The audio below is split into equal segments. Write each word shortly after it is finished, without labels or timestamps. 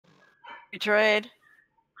Betrayed.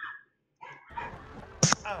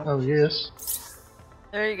 Oh, yes.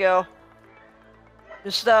 There you go.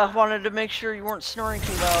 Just wanted to make sure you weren't snoring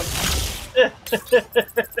too loud.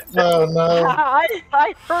 Oh, no.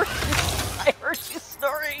 I heard you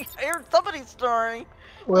snoring. I heard somebody snoring.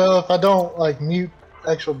 Well, if I don't, like, mute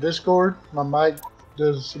actual Discord, my mic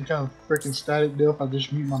does some kind of freaking static deal if I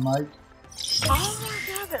just mute my mic. Oh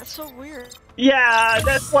my god, that's so weird. Yeah,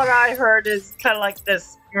 that's what I heard is kind of like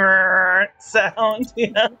this sound,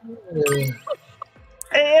 you know? Yeah.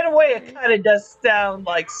 In a way, it kind of does sound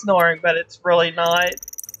like snoring, but it's really not.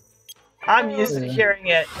 I'm used to hearing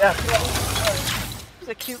it. Yeah. It's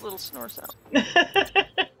a cute little snore sound.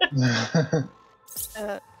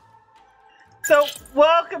 So,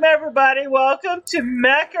 welcome everybody. Welcome to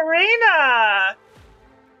Mech Arena.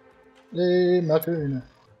 Hey, Mech Arena.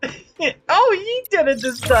 Oh, you did it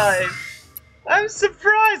this time. I'm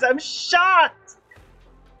surprised. I'm shocked.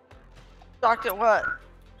 Shocked at what?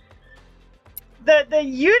 That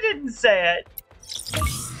you didn't say it.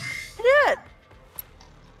 I did.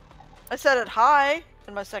 I said it high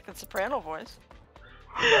in my second soprano voice.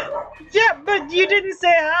 Yeah, but you didn't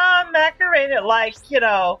say Mech Arena, like, you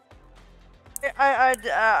know.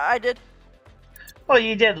 I did. Well,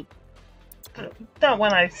 you did. Not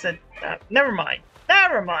when I said that. Never mind.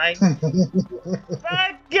 Never mind.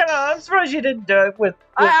 But, you know, I'm surprised you didn't do it with...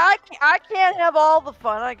 I can't have all the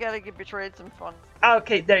fun. I gotta give Betrayed some fun.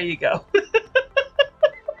 Okay, there you go.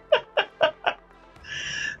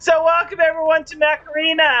 So, welcome everyone to Mech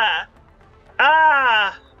Arena.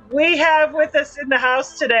 We have with us in the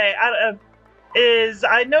house today,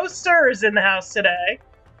 I know Sir is in the house today.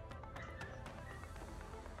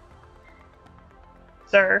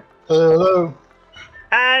 Sir. Hello.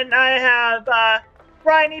 And I have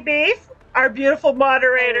Briny Beef, our beautiful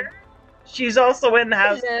moderator. She's also in the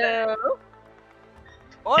house today.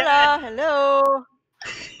 Hola, hello.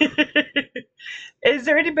 Is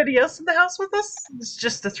there anybody else in the house with us? It's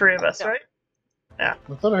just the three of us, Yeah. right? Yeah.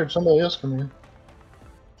 I thought I heard somebody else come in.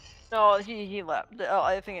 No, he left.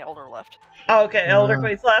 I think Elder left. Oh, okay, Elder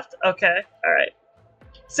Queen's left. Okay, all right.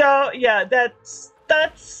 So yeah,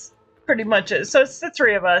 that's pretty much it. So it's the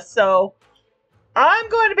three of us. So I'm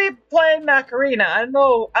going to be playing Mech Arena. I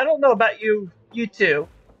don't know about you two.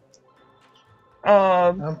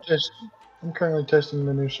 I'm currently testing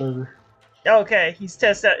the new server. Okay, he's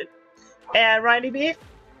tested. And Riney Beef,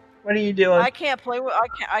 what are you doing? I can't play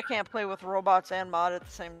with robots and mod at the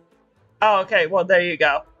same. Oh, okay. Well, there you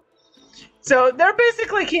go. So they're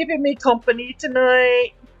basically keeping me company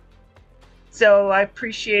tonight. So I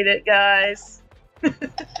appreciate it, guys.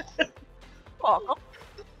 Welcome.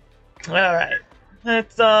 All right.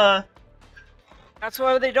 That's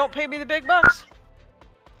why they don't pay me the big bucks.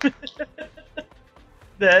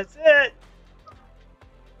 That's it.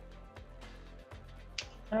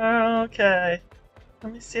 Okay.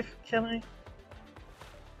 Let me see if can I.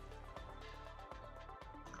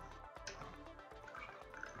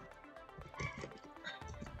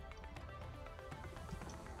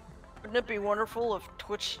 Wouldn't it be wonderful if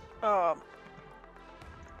Twitch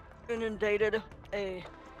inundated a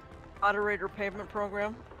moderator payment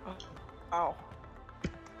program? Oh, wow.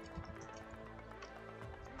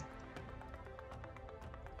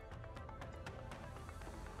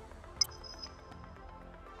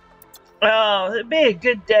 Oh, it'd be a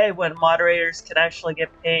good day when moderators can actually get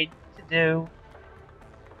paid to do.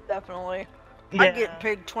 Definitely. Yeah. I get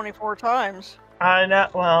paid 24 times. I know.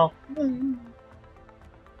 Well,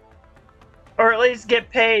 or at least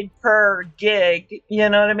get paid per gig. You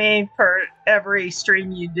know what I mean? Per every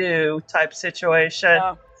stream you do, type situation.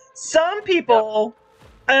 Yeah. Some people,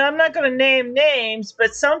 and I'm not going to name names,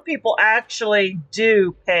 but some people actually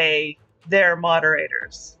do pay their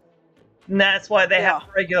moderators. And that's why they have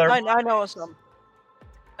regular. I know some.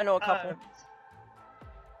 I know a couple.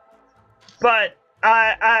 But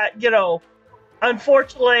I, you know,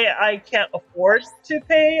 unfortunately, I can't afford to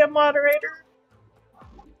pay a moderator.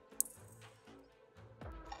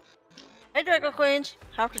 Hey, Draco Queens.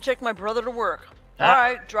 Have to take my brother to work. All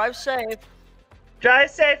right, drive safe. Drive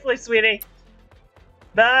safely, sweetie.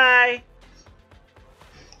 Bye.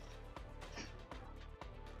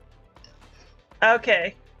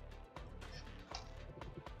 Okay.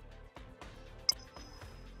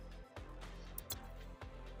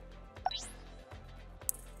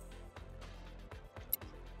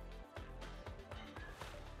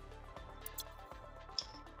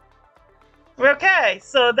 Okay,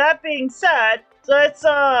 so that being said, let's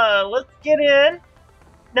get in.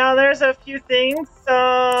 Now there's a few things.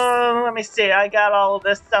 So let me see. I got all of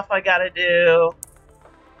this stuff I gotta do.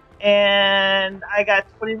 And I got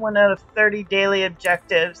 21 out of 30 daily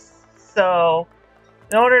objectives. So,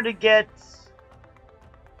 in order to get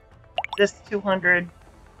this 200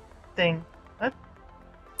 thing, what?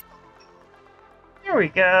 Here we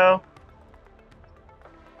go.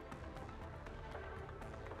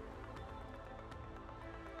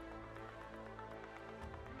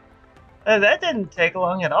 Oh, that didn't take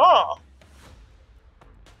long at all.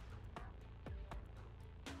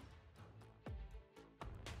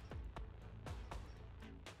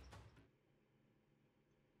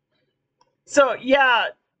 So yeah,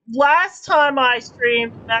 last time I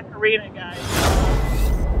streamed Mech Arena, guys,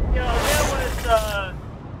 you know, there was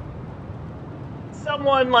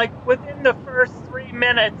someone like within the first 3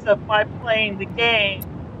 minutes of my playing the game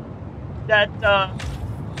that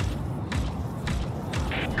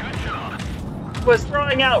was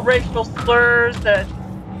throwing out racial slurs and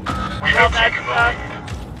all that stuff.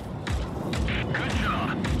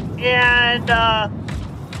 And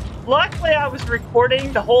luckily I was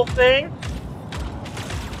recording the whole thing.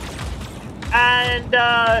 And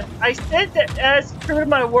I sent it, as true to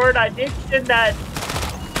my word, I did send that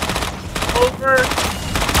over.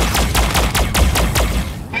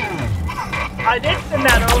 I did send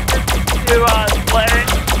that over to Blair.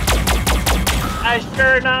 And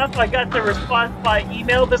sure enough, I got the response by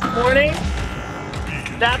email this morning.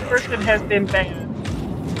 That person has been banned.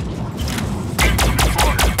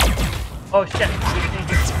 Oh shit.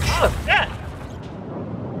 Oh shit.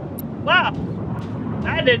 Wow.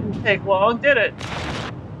 That didn't take long, did it?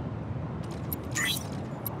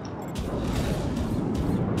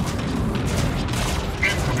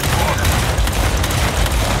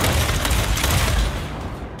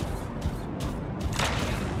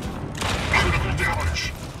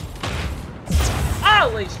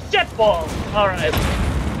 Holy shitballs! Alright.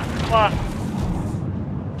 Wow.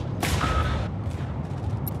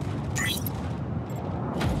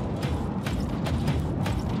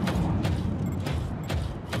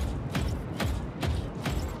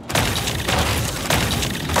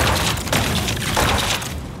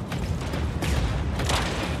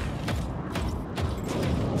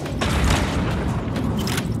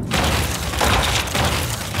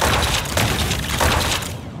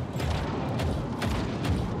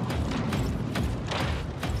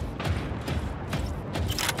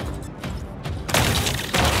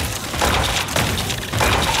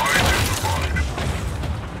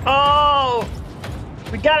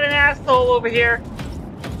 Got an asshole over here.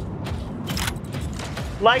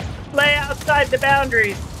 Likes to play outside the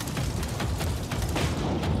boundaries.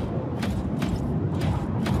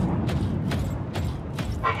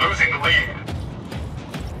 We're losing the lead.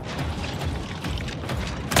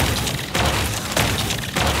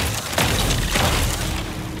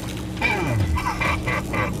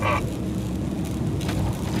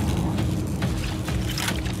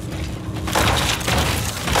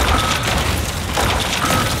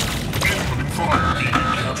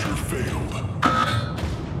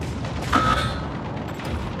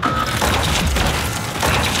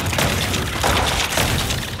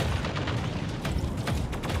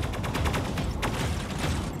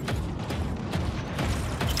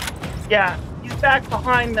 Yeah, he's back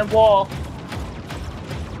behind the wall.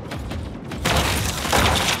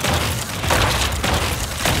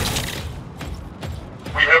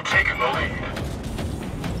 We have taken the lead.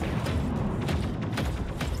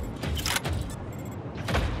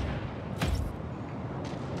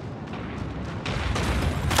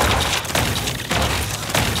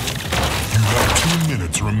 You have 2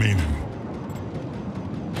 minutes remaining.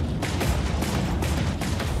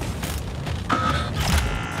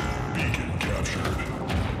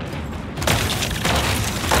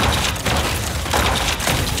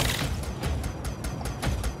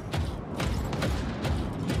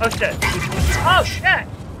 Oh shit. Oh shit!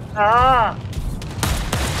 Ah!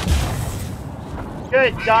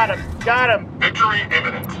 Good, got him. Got him. Victory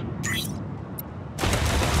imminent.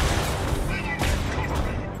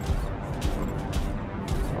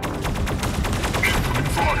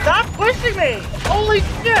 Stop pushing me! Holy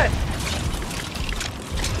shit!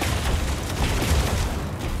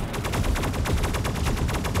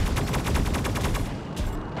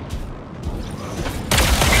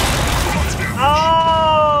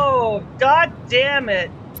 Oh! God damn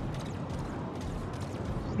it!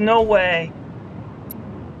 No way.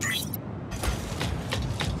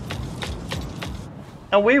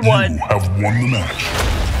 And we won. You have won the match.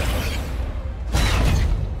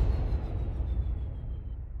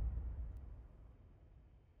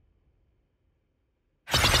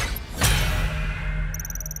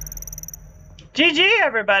 GG,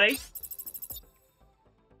 everybody.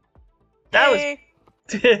 That was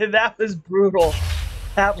that was brutal.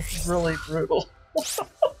 That was really brutal.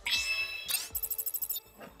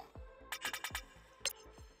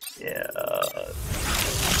 Yeah.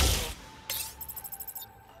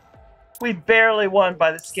 We barely won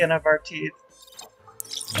by the skin of our teeth.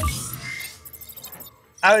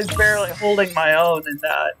 I was barely holding my own in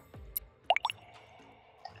that.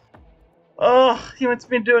 Oh, he wants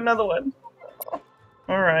me to do another one.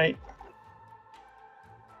 Alright.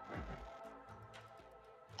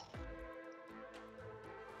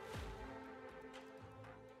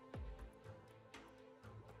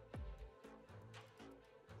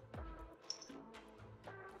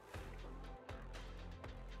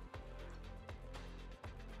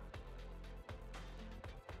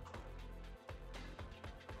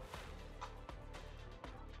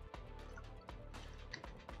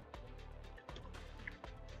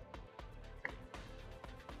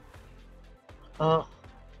 Oh.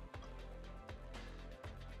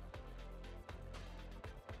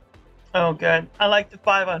 Oh, good. I like the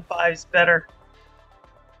 5-on-5s better.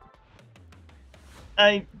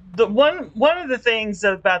 One of the things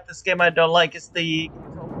about this game I don't like is the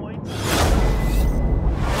control points.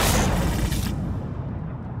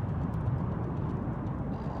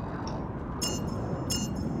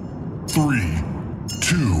 Three,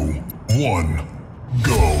 2, 1,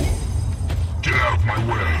 go. Get out of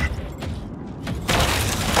my way.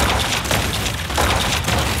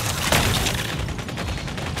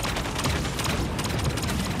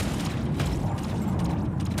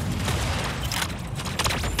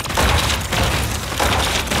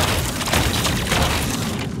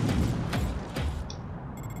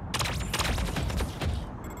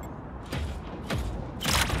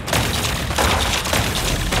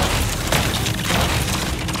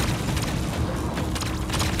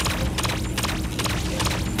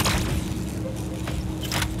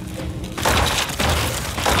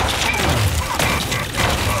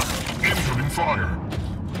 Incoming fire.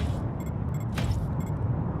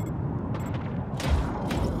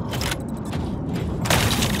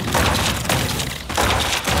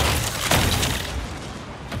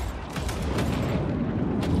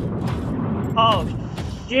 Oh,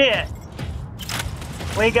 shit.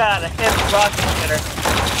 We got a heavy rocket hitter.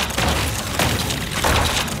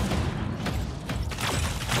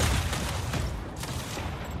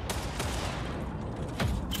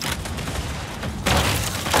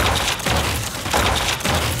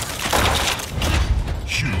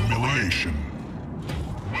 Humiliation.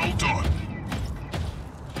 Well done.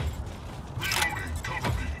 Reloading, cover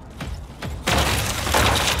me.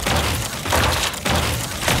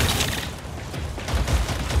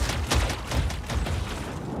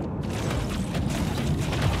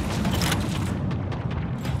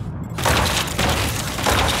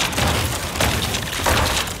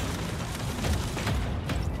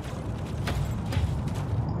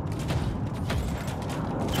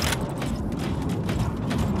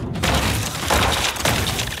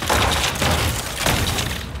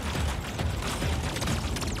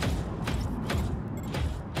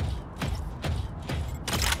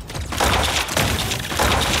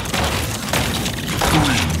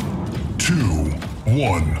 Three, 2,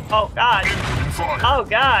 1. Oh, God. Incoming fire. Oh,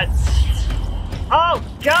 God. Oh,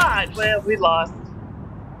 God. Well, we lost.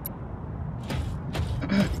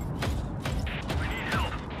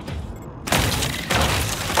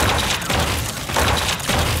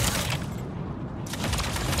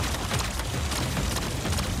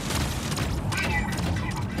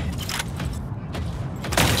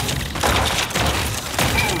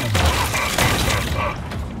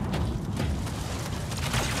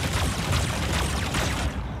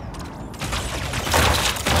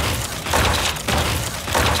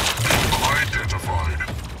 Identified.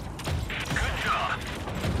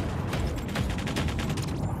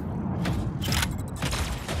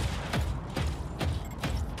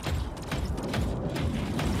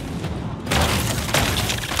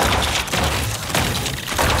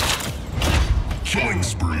 Killing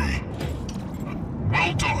spree.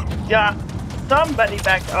 Well done. Yeah. Somebody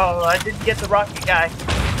back. Oh, I didn't get the rocket guy.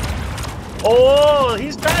 Oh,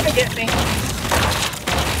 he's trying to get me.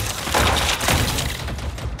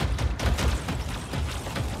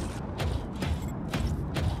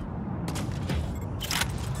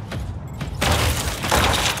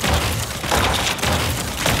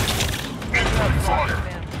 Incoming fire.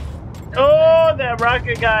 Oh, that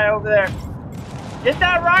rocket guy over there. Get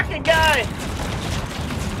that rocket guy.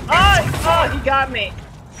 Oh, he got me.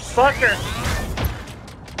 Fucker.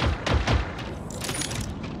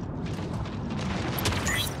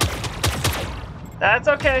 That's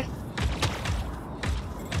okay.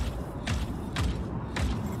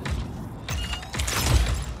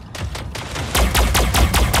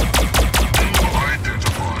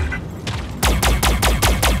 Identified.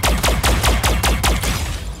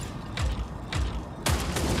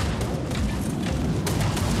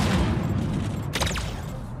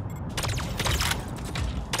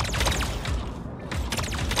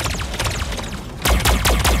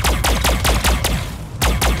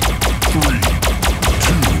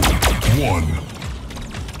 1.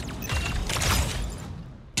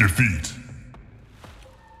 Defeat.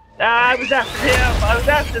 I was after him. I was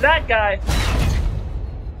after that guy.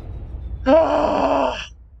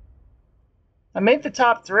 I made the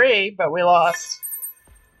top 3, but we lost.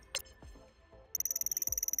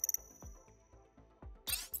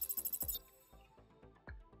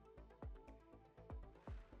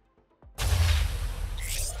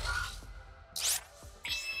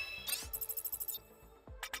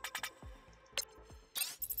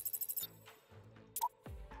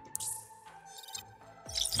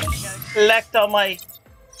 Collect all my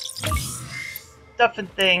stuff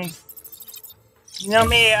and things. You know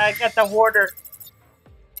me, I got the hoarder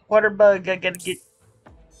bug. I gotta get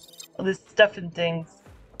all this stuff and things.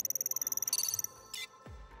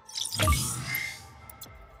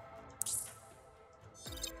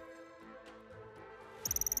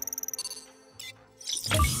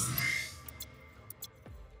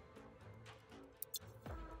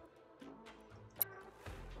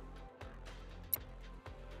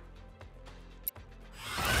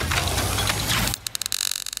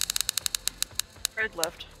 Red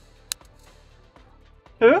left.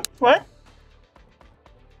 Who? What?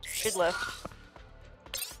 Red left.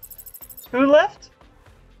 Who left?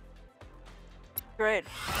 Grade.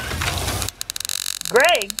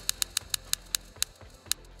 Greg?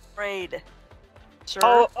 Grade. Sir.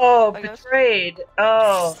 Oh, I guess. betrayed.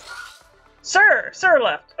 Oh. Sir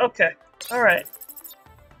left. Okay. Alright.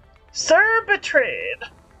 Sir betrayed.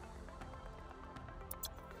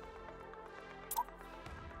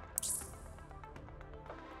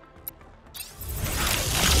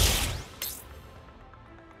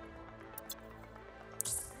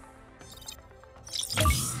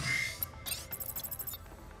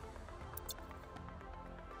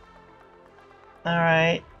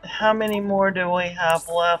 Alright, how many more do we have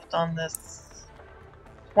left on this?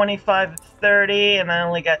 25, 30, and I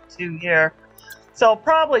only got 2 here. So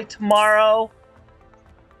probably tomorrow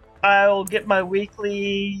I'll get my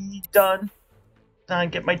weekly done.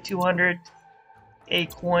 Get my 208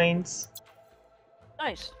 coins.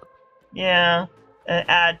 Nice. Yeah, and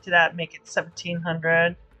add to that, make it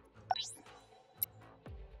 1700.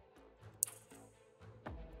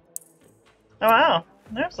 Oh wow,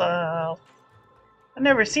 there's a... I've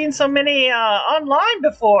never seen so many online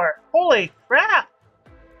before. Holy crap!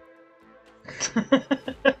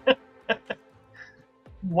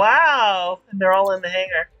 Wow! And they're all in the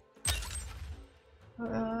hangar.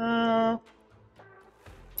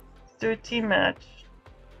 Let's do a team match.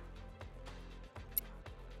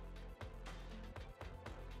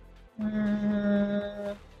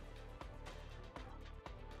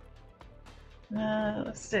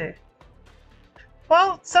 Let's see.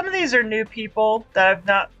 Well, some of these are new people that I've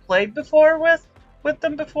not played before with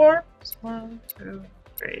them before. 1, 2,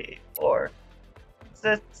 3, 4.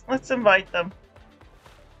 Let's invite them.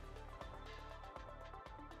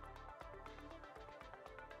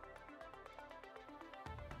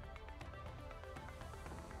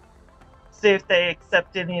 See if they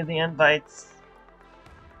accept any of the invites.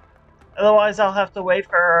 Otherwise, I'll have to wait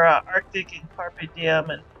for Arctic and Carpe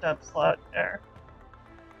Diem and Dub Slot there.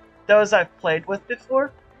 Those I've played with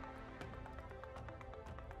before.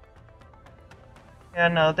 Yeah,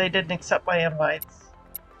 no, they didn't accept my invites.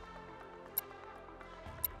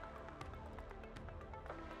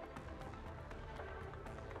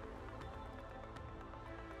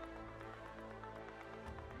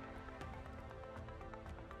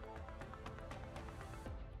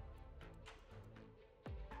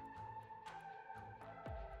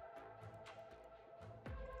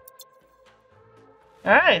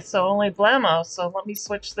 Alright, so only Blamo, so let me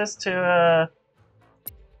switch this to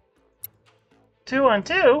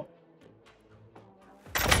 2-on-2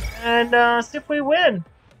 and see if we win.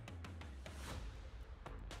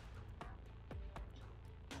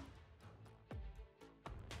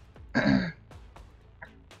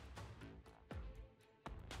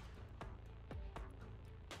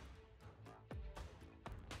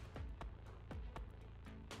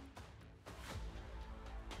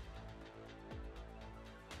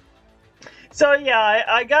 So yeah,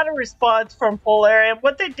 I got a response from Polarium.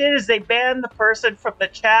 What they did is they banned the person from the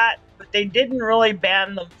chat, but they didn't really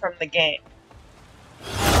ban them from the game.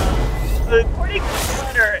 According to the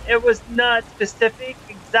letter, it was not specific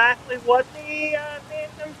exactly what they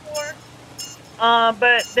banned them for,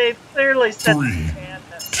 but they've clearly said 3, they banned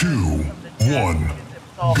them 2, from the chat 1, because it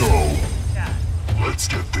was all go. chat. Let's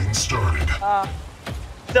get things started.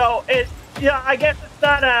 So yeah, I guess it's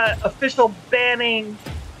not a official banning.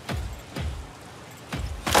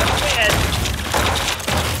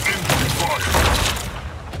 Incoming fire.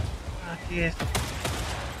 Oh, jeez.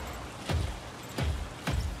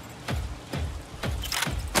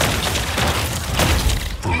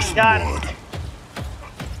 First Got it. blood.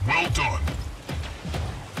 Well done.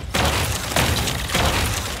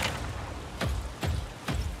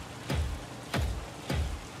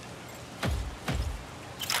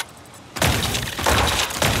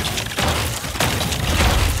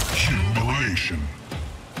 Humiliation.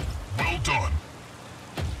 Well done.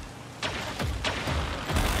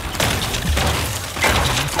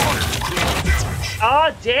 Fire. Critical damage.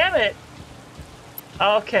 Oh, damn it.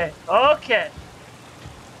 Okay, okay.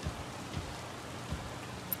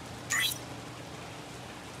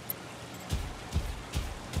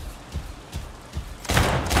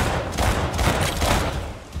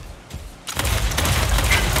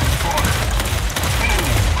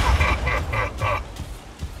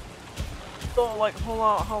 So, like,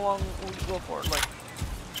 how long will you go for? Like,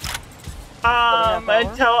 half hour?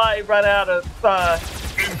 Until I run out of,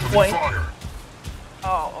 Incoming point. fire.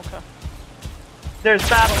 oh, okay. There's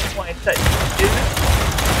battle points that you can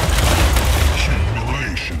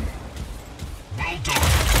Humiliation. Well done.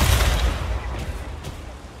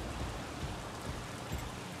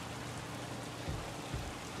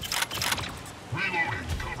 Reloading.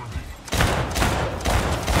 Cover me.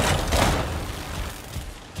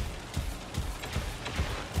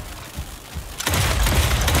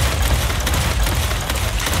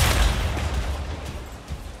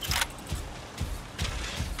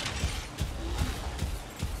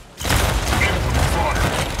 Incoming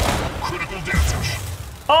fire. Critical damage.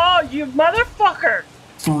 Oh, you motherfucker!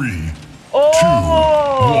 3,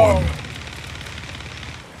 Oh! 2, 1.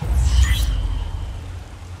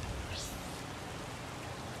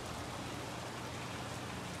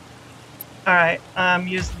 Alright, I'm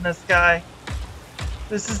using this guy.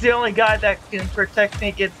 This is the only guy that can protect me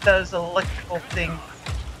against those electrical things.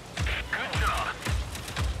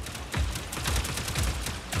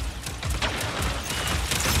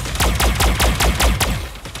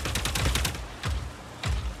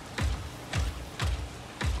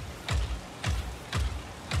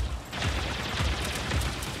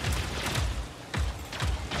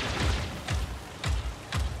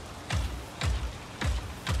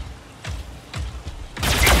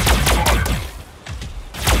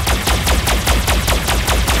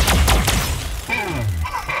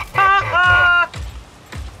 Ha ha!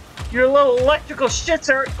 Your little electrical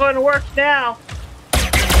shits aren't going to work now.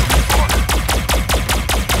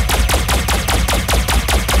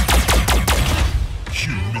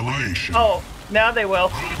 Humiliation. Oh, now they will.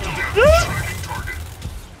 Critical damage. Tracking target.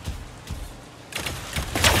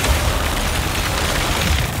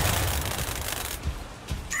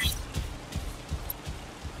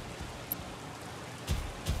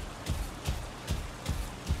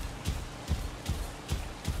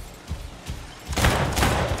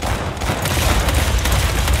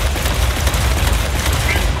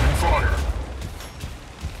 Incoming fire.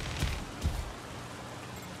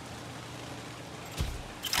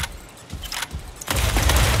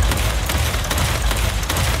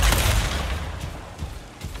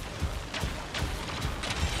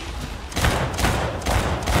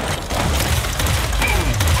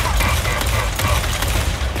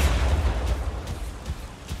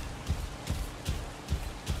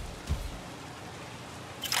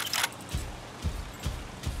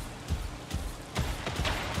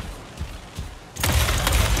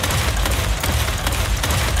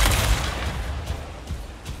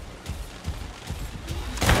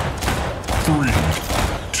 Three,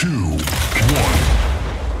 two,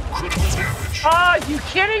 one. Critical damage. Oh, you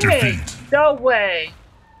kidding me? Defeat. No way.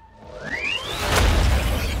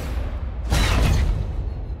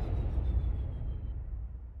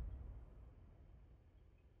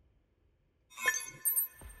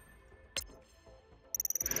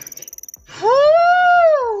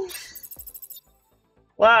 Woo!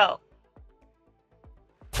 Wow.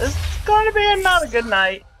 This is going to be another good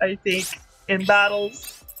night, I think, in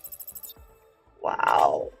battles.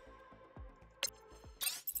 Wow.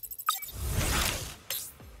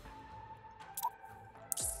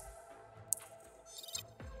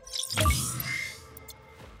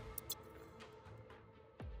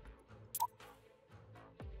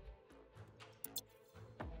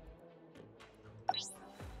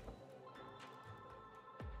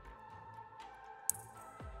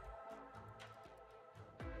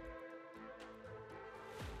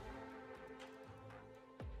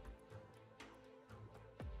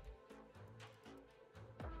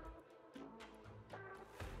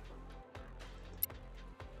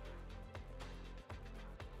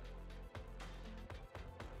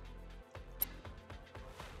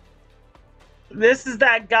 This is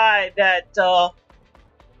that guy that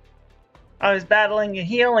I was battling, and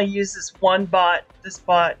he only uses one bot. This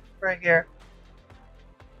bot right here.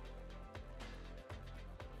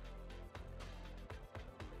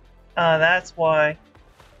 That's why.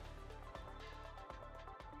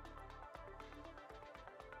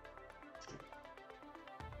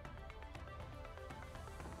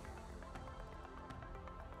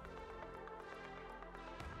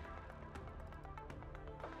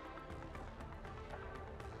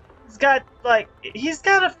 He's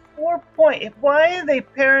got a 4-point. Why are they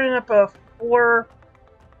pairing up a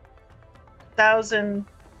 4,000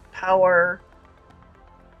 power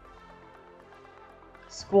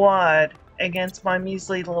squad against my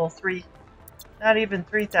measly little 3, not even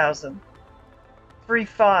 3,000,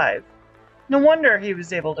 3,500? No wonder he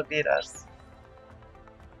was able to beat us.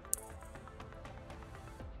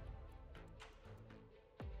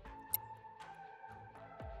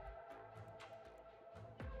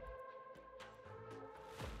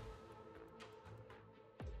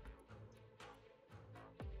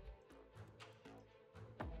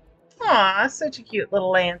 Aw, such a cute little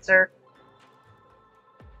Lancer.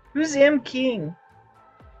 Who's M. King?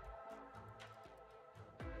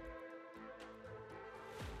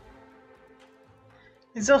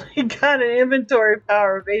 He's only got an inventory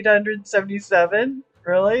power of 877?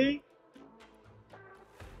 Really?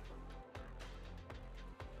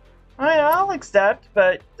 I'll accept,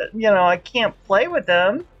 but, you know, I can't play with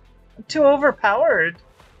him. I'm too overpowered.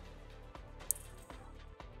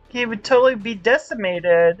 He would totally be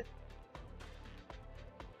decimated.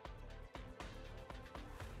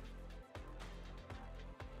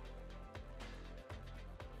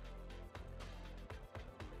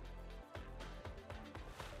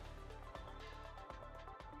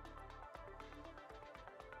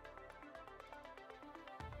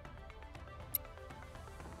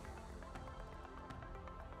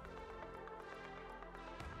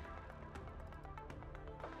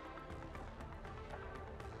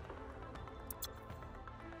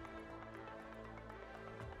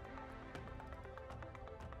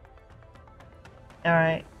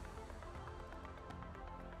 Alright.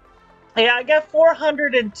 Yeah, I got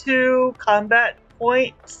 402 combat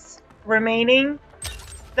points remaining.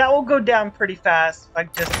 That will go down pretty fast if I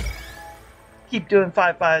just keep doing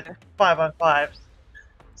 5 on 5s.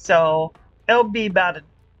 So, it'll be about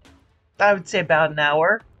I would say about an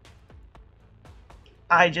hour.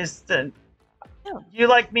 I just, you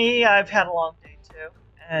like me, I've had a long day too.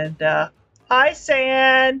 And, hi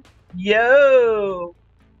San! Yo!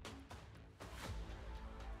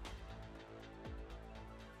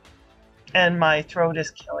 And my throat is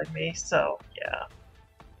killing me, so yeah.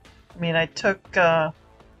 I mean, I took Tylenol.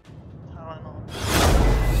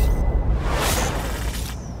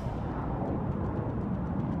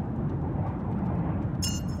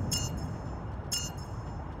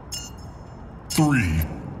 Three,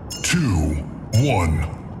 2,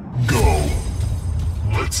 1, go.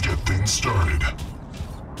 Let's get things started.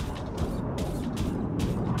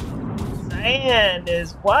 Cyan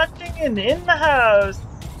is watching and in the house.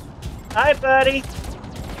 Hi, buddy.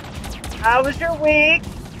 How was your week?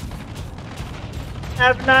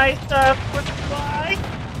 Have a nice 4th of July?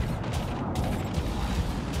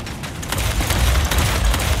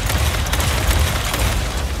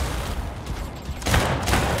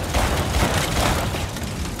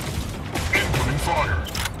 Incoming fire.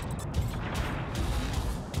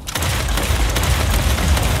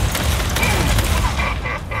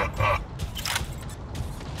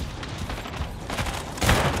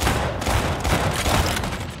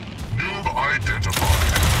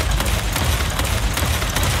 Identified.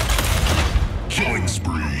 Killing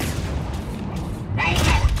spree. Well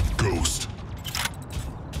done, Ghost.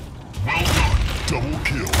 Well done, double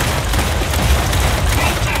kill.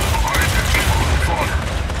 Well done, identified. Fire.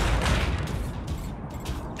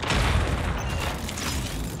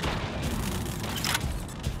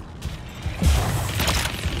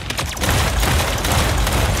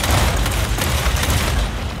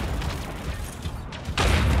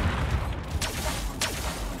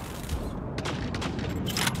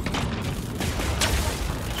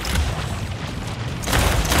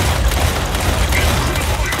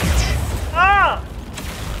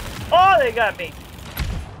 They got me.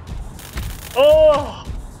 Oh!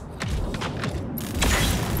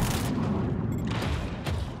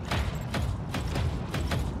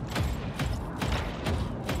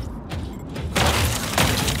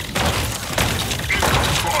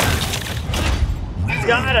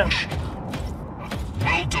 Got him.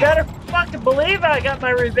 Well done. Better fucking believe I got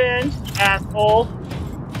my revenge, asshole.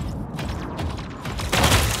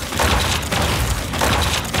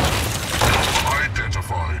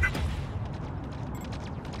 Identified.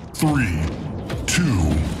 3, 2,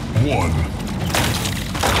 1.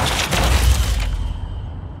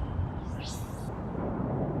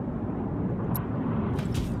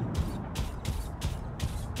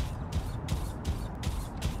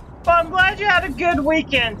 I'm glad you had a good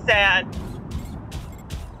weekend, Sad.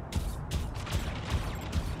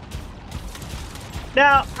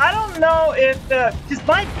 Now, I don't know if, because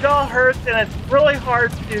my jaw hurts and it's really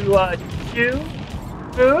hard to chew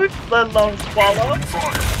food, let alone swallow.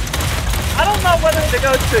 I don't know whether to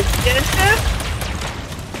go to a dentist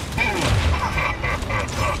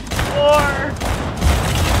or...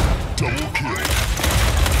 Double kill.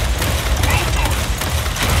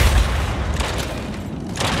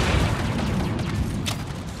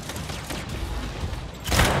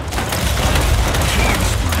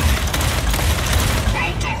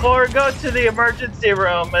 Or go to the emergency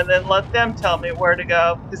room and then let them tell me where to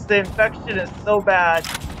go, because the infection is so bad.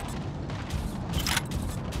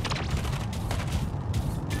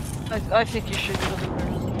 I think you should go to the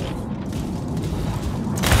emergency room.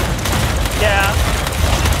 Yeah.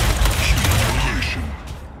 Humiliation.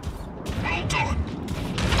 Well done.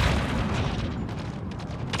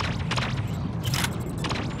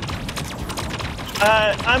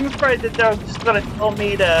 I'm afraid that they're just gonna tell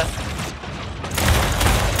me to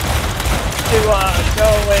go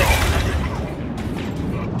and... Well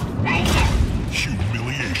done.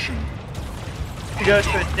 Humiliation. to go to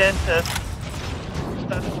a dentist.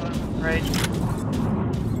 That's what I'm afraid.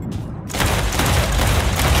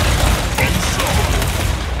 Unstoppable.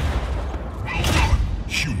 Well done.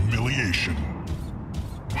 Humiliation.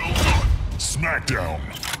 Well done. Smackdown.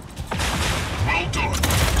 Well done.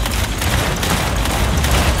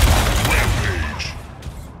 Rampage.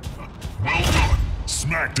 Well done.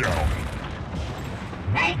 Smackdown.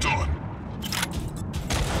 Well done.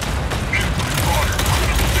 Input fire.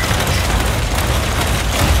 Critical damage.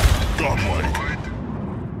 Godlike.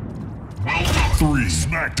 Well done. 3.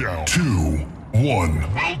 Smackdown. 2.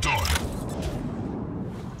 1. Well done.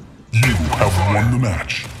 You have won the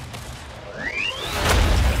match.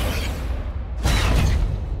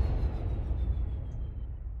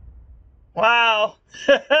 Wow.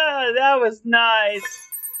 That was nice.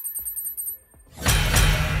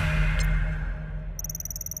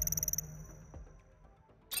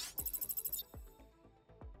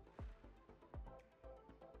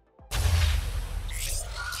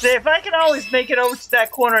 See, if I can always make it over to that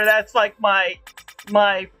corner, that's like my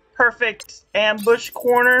perfect ambush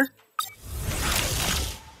corner.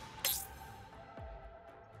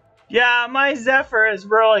 Yeah, my Zephyr is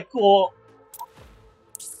really cool.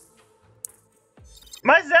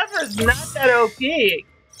 My Zephyr is not that OP, to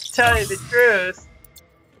tell you the truth.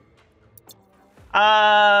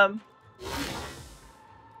 I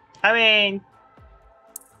mean,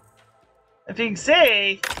 if you can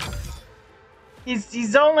see,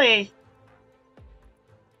 he's only...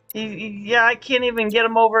 yeah, I can't even get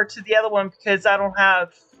him over to the other one because I don't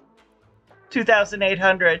have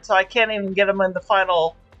 2,800, so I can't even get him in the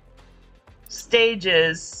final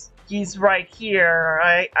stages. He's right here.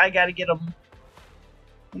 I gotta get him.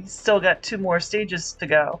 He's still got 2 more stages to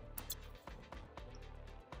go.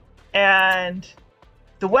 And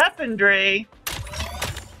the weaponry,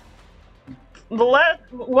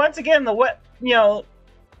 once again, you know,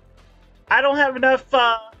 I don't have enough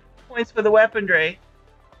points for the weaponry.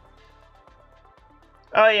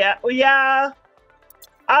 Oh yeah, well, yeah.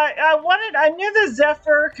 I knew the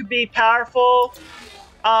Zephyr could be powerful,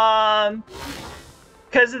 because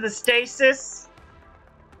of the stasis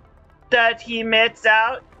that he emits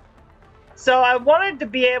out. So I wanted to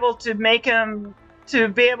be able to make him to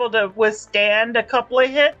be able to withstand a couple of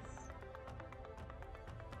hits.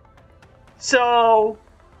 So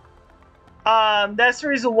that's the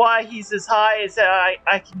reason why he's as high as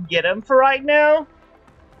I can get him for right now.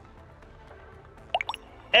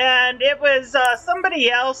 And it was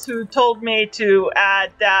somebody else who told me to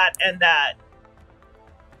add that and that.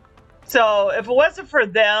 So if it wasn't for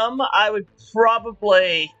them, I would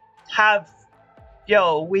probably have,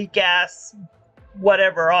 weak ass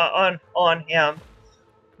whatever on him.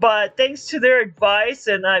 But thanks to their advice,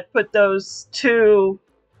 and I put those 2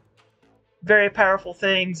 very powerful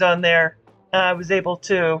things on there, I was able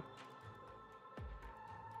to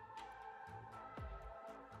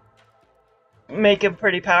make him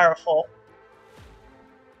pretty powerful.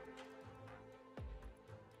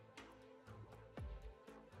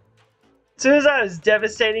 As soon as I was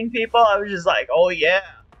devastating people, I was just like, oh yeah.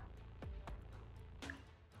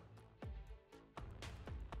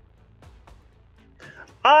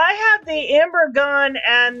 I have the Ember Gun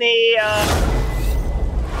and the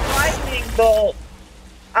Lightning Bolt,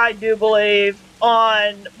 I do believe,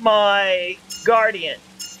 on my Guardian.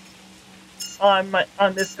 On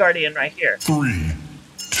this Guardian right here. 3,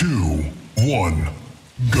 2, 1,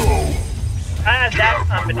 go. I have that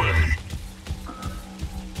combination.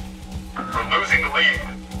 We're losing the lead.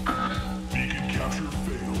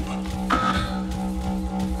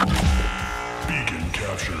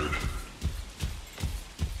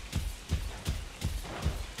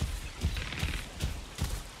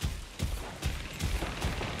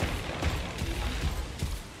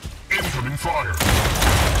 fire.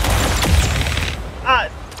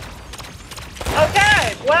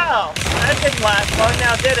 Okay, well, that didn't last long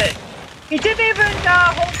now, did it? He didn't even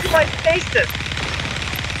hold to my stasis.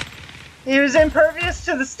 He was impervious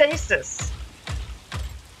to the stasis.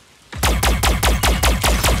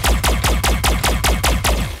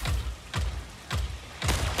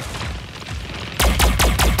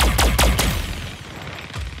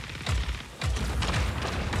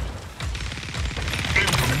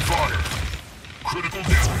 Incoming fire. Critical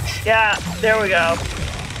damage. Yeah, there we go.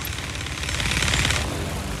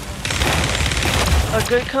 A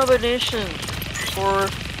good combination for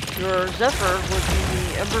your Zephyr would be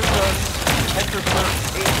the Ember Guns, Hyperflare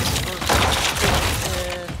 8 or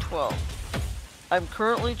 6 and 12. I'm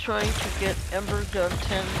currently trying to get Ember Gun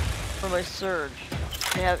 10 for my Surge.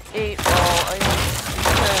 I have 8 while I have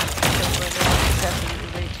 10 because my minimum capacity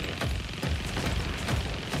is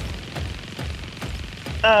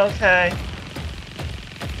 18. Okay.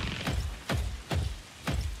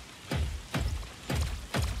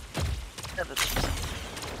 Yeah, that's just...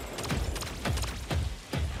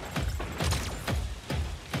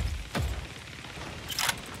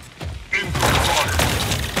 Incoming fire.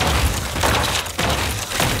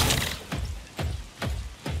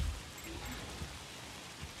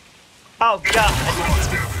 Oh god. Cross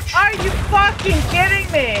damage. Are you fucking kidding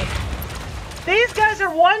me? These guys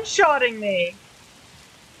are one-shotting me.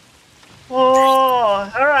 Oh,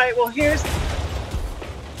 alright, well here's...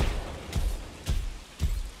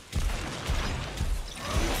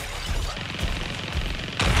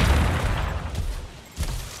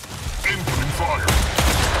 Incoming fire.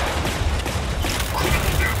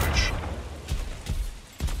 Critical damage.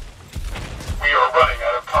 We are running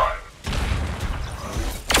out of time.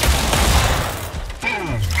 Boom!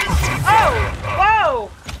 Incoming fire. Oh! Whoa!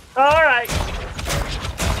 Alright.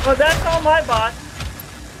 Well, that's all my bot.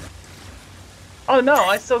 Oh no,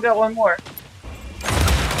 I still got one more.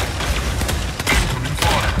 Incoming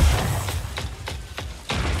fire.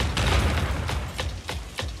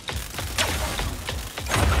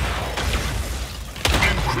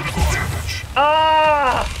 And critical damage.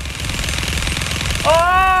 Ah!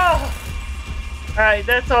 Oh! Alright,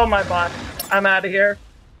 that's all my bot. I'm out of here.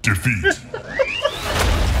 Defeat.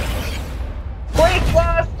 We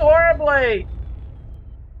lost horribly!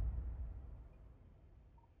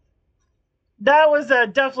 That was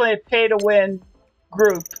definitely a pay-to-win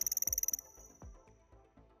group.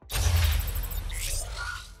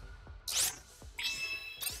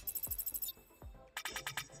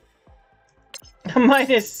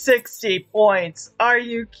 Minus 60 points. Are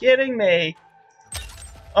you kidding me?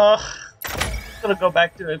 Ugh. I'm gonna go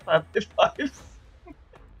back to it 5-5.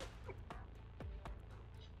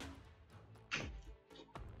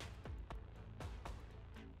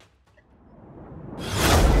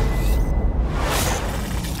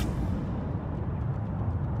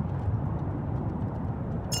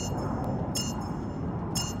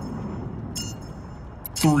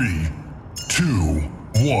 Three, two,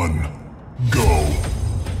 one, go.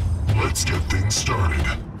 Let's get things started.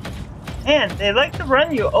 Man, they like to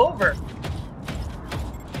run you over.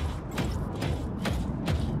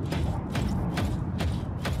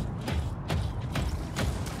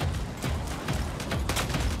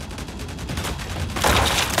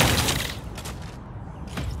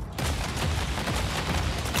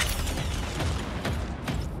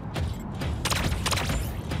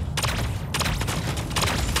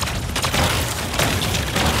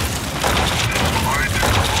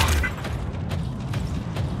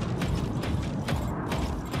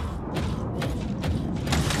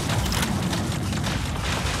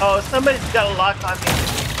 Oh, somebody's got a lock on me.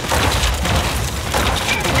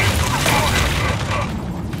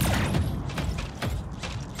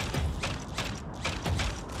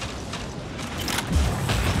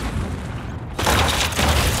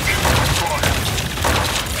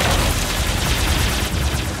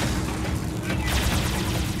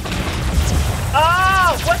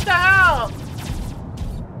 Oh, what the hell?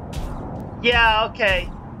 Yeah, okay.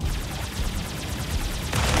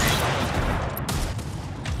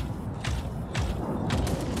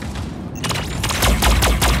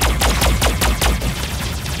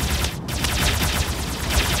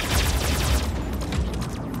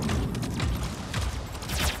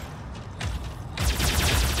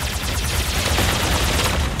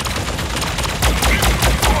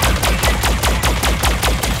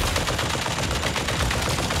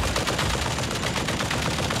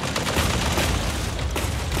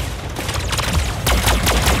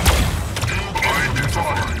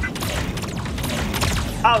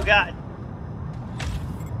 Oh god.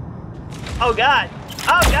 Oh god.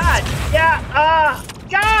 Oh god. Yeah.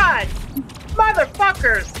 God.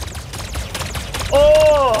 Motherfuckers!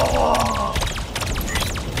 Oh!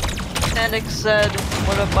 Panic said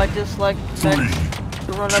one of my disliked mechs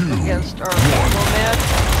to run up against our nomad,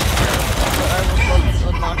 but I would love to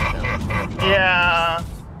unlock them. Yeah.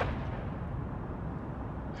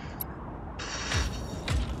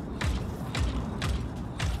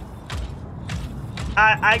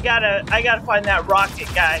 I gotta find that rocket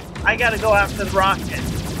guy. I gotta go after the rocket.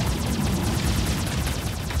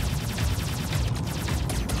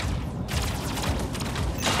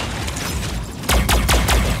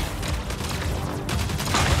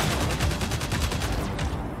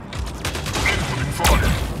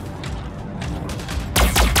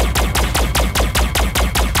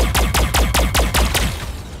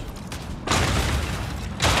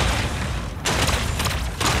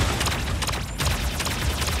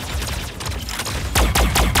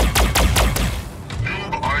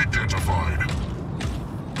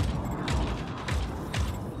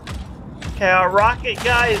 Okay, our rocket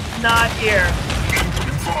guy is not here.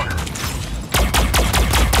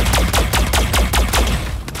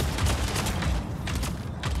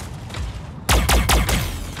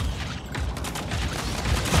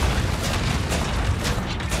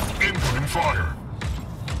 Incoming fire.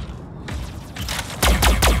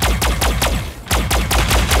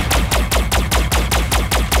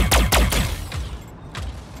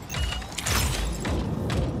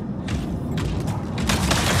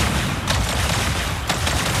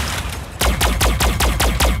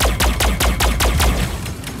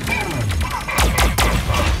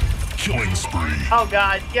 Killing spree. Oh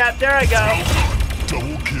god, yeah, there I go.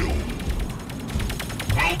 Double kill.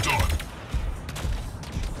 Well done.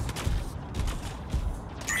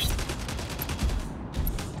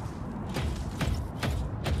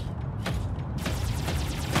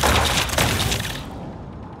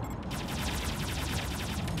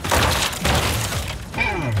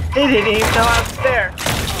 He didn't even know I was there.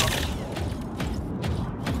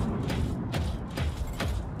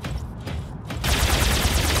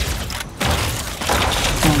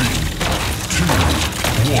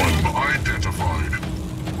 Identified.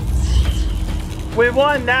 We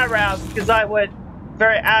won that round because I went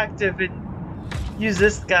very active and used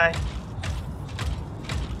this guy.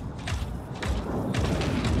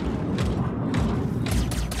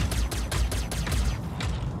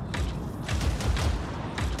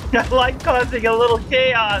 I like causing a little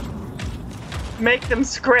chaos. Make them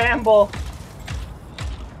scramble.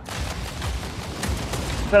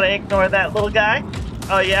 But I ignore that little guy.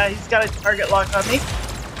 Oh yeah, he's got a target lock on me.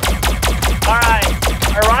 Alright,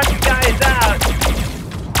 our rocket guy is out.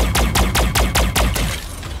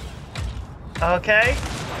 Okay.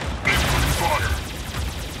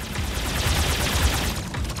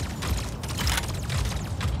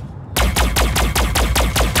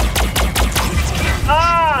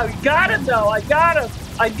 Ah, we got him though. I got him.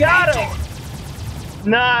 I got him.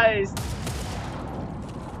 Nice.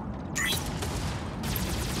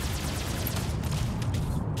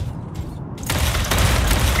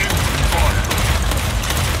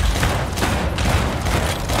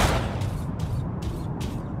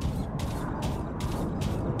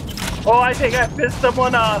 Oh, I think I pissed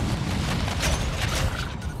someone off.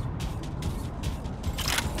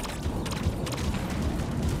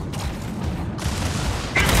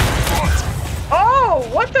 Oh,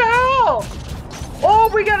 what the hell?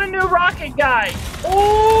 Oh, we got a new rocket guy.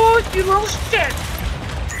 Oh, you little shit.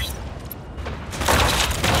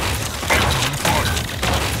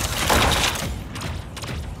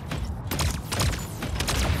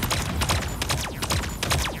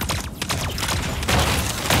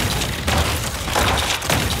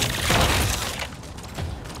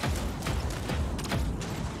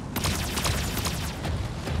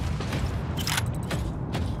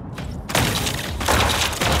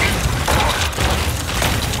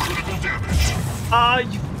 Ah,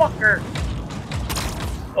 you fucker.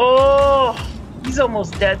 Oh, he's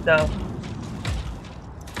almost dead though.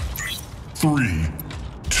 3,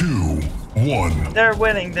 2, 1. They're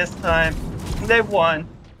winning this time. They won.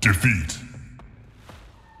 Defeat.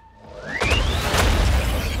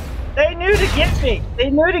 They knew to get me. They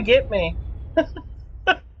knew to get me.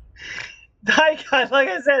 Like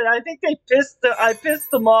I said, I think I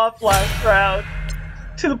pissed them off last round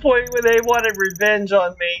to the point where they wanted revenge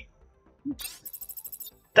on me.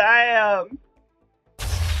 Damn.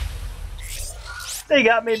 They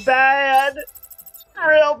got me bad.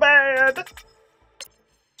 Real bad.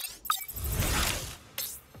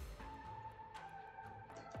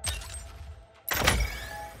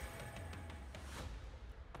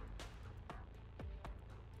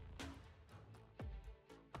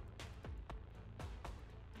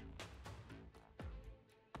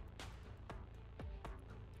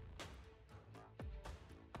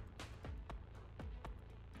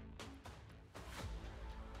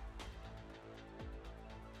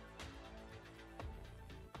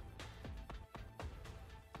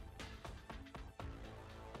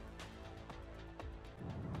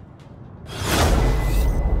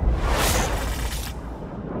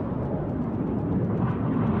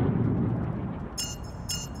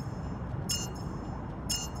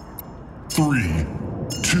 3,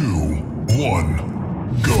 2,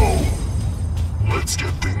 1, go. Let's get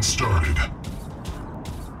things started.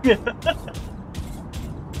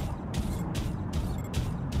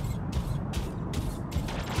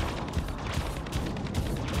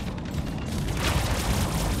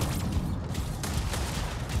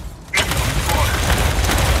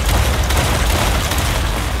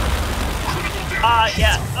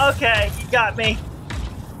 Yeah, okay, you got me.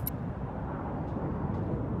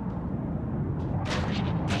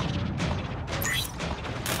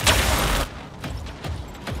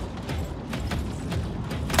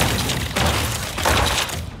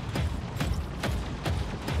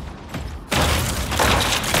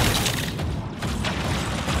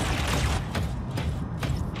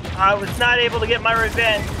 I was not able to get my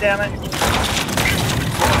revenge, damn it.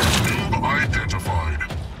 Noob identified.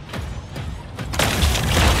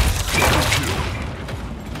 Double kill.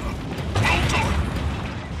 Well done.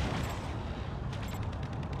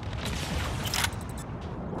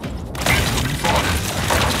 Incoming fire.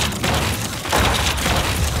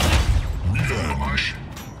 Revenge.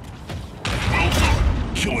 Well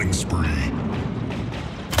done. Killing spree.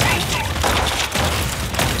 Well done.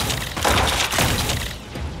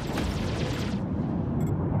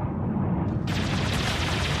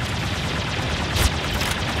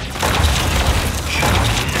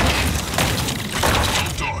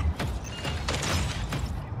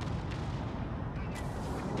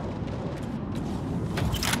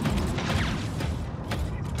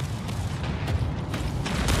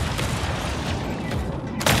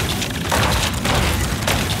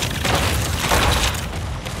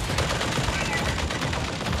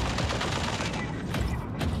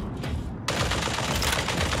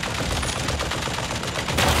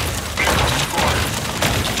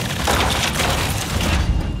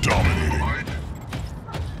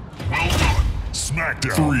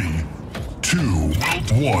 Smackdown. 3, 2,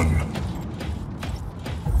 1.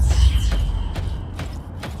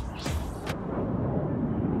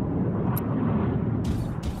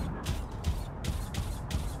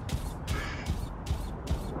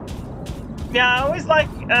 Yeah, I always like,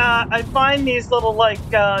 I find these little, like,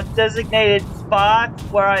 designated spots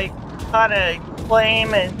where I kind of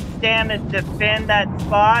claim and stand and defend that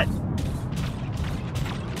spot,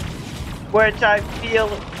 which I feel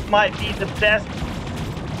might be the best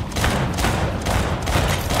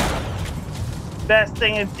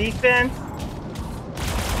thing in defense,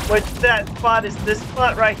 which that spot is this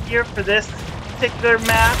spot right here for this particular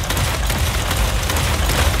map.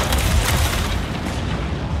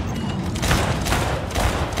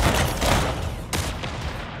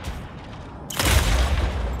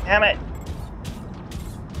 Damn it.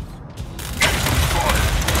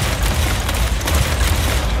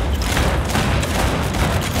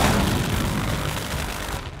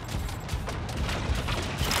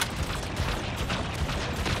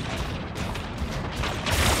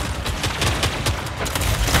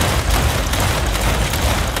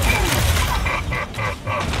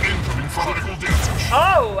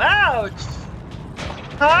 Oh, ouch!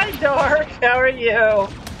 Hi, Dork. How are you?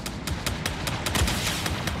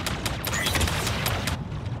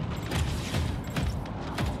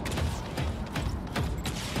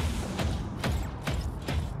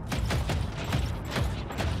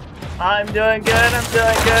 I'm doing good. I'm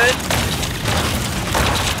doing good.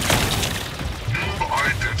 Noob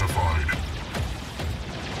identified.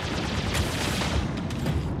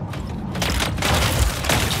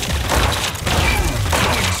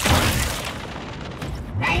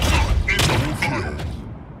 Well done. Double kill.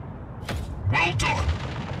 Well done.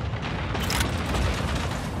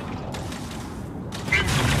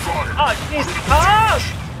 Incoming fire. Oh, jeez. Oh!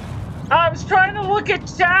 I was trying to look at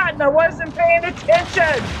chat and I wasn't paying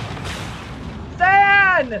attention.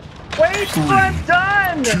 Dan! Wait till I'm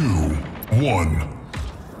done! 2, 1.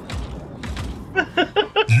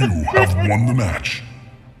 You have won the match.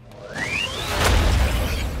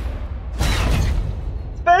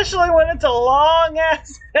 Especially when it's a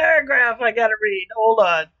long-ass paragraph I gotta read. Hold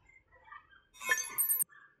on.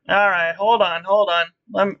 Alright, hold on.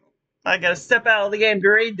 I gotta step out of the game to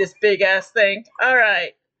read this big-ass thing.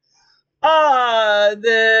 Alright.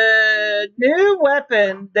 The new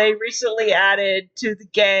weapon they recently added to the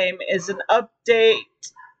game is an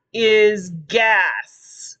update is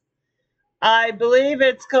gas. I believe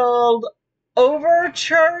it's called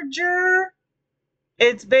Overcharger.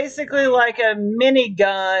 It's basically like a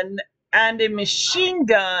minigun and a machine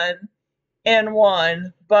gun in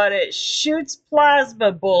one, but it shoots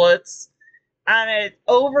plasma bullets and it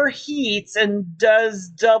overheats and does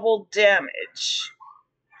double damage.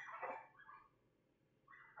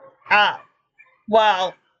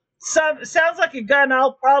 Wow. sounds like a gun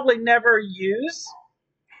I'll probably never use.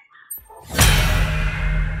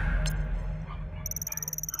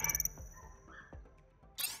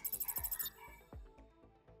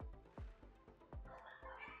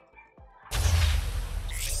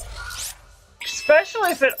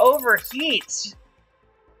 Especially if it overheats.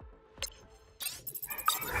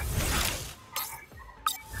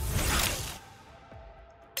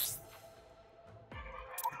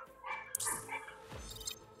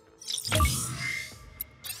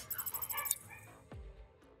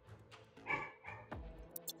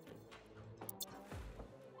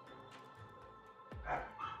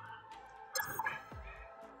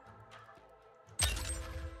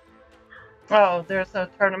 Oh, there's no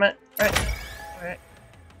tournament. Right. All right.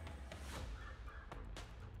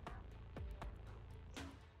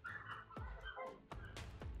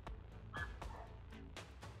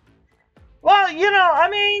 Well, I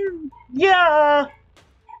mean, yeah,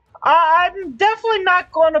 I'm definitely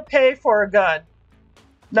not going to pay for a gun.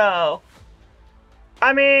 No.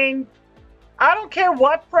 I mean, I don't care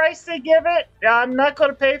what price they give it, I'm not going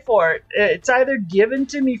to pay for it. It's either given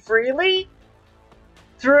to me freely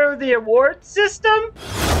through the award system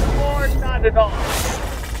or not at all.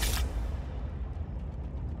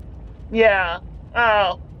 Yeah.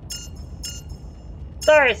 Oh.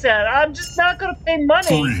 Sorry, Santa. I'm just not going to pay money.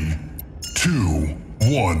 3, 2,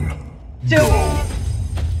 1, to, go.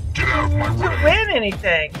 Get out of my to way. win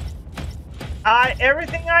anything.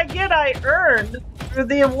 Everything I get, I earned through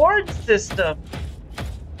the award system,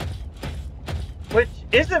 which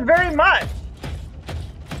isn't very much.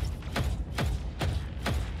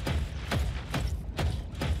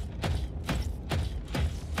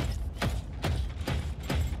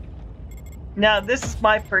 Now, this is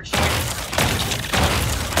my purchase.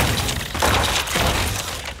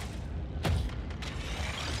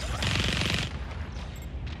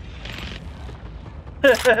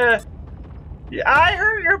 I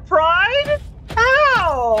hurt your pride?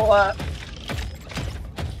 How?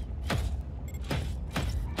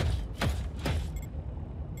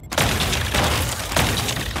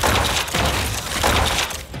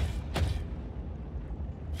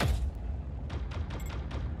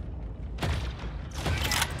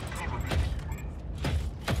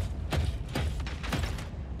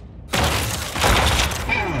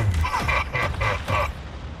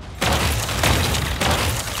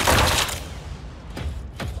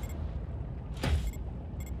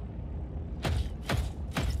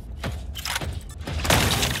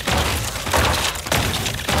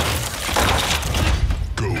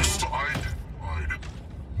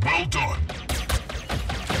 Well done.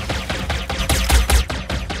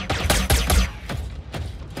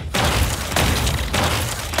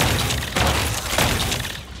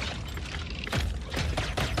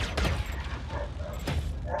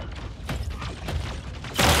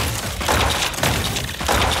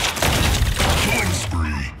 Killing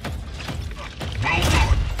spree. Well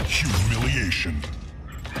done. Humiliation.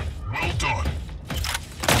 Well done.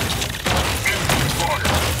 Enemy fire.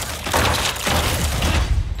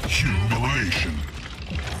 Humiliation.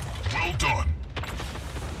 Well done.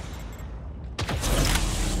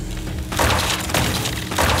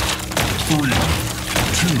 Three,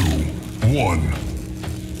 two, one.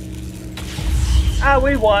 Ah,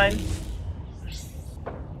 we won.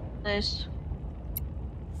 Nice.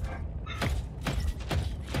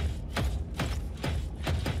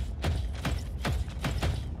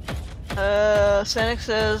 Sanic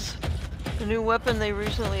says the new weapon they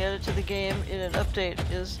recently added to the game in an update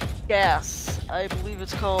is gas. I believe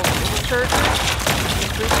it's called Overcharger.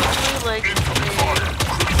 It's basically like a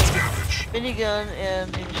minigun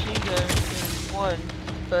and a machine gun in one,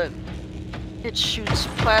 but it shoots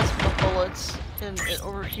plasma bullets and it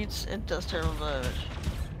overheats and does terrible damage.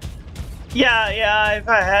 Yeah, if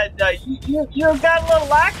I had, you got a little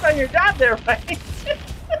lax on your job there, right?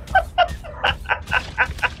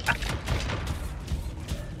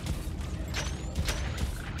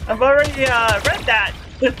 I've already read that.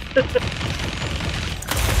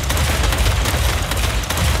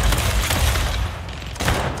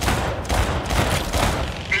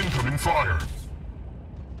 Incoming fire.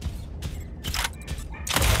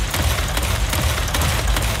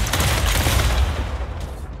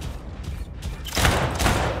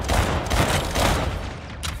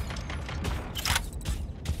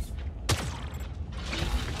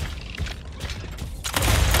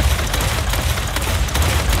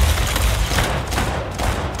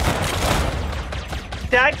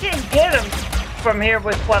 I can't get them from here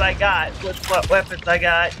with what I got, with what weapons I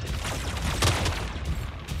got.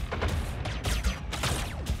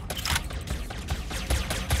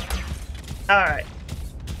 Alright.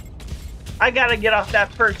 I gotta get off that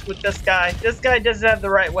perch with this guy. This guy doesn't have the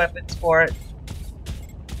right weapons for it.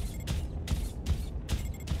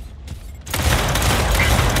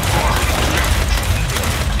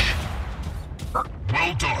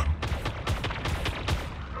 Well done.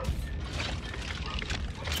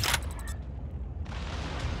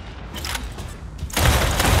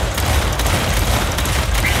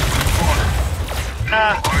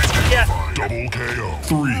 Yeah. Double KO.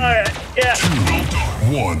 3, Alright, yeah. 2, well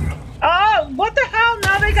done. 1. Oh, what the hell?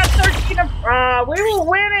 Now they got 13 of... we were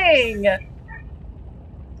winning!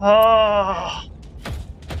 Oh.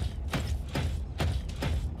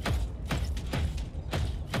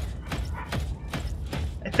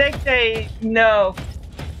 I think they know.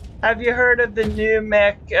 Have you heard of the new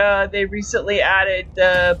mech? They recently added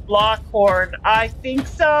the block horn. I think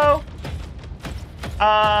so.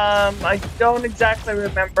 I don't exactly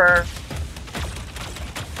remember.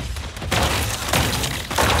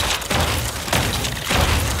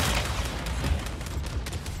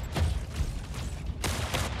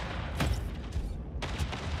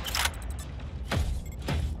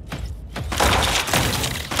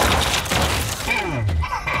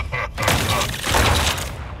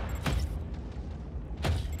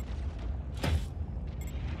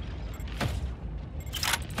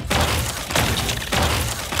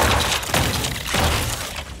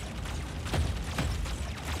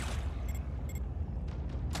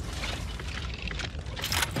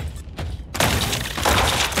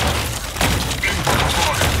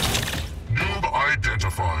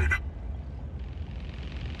 Identified.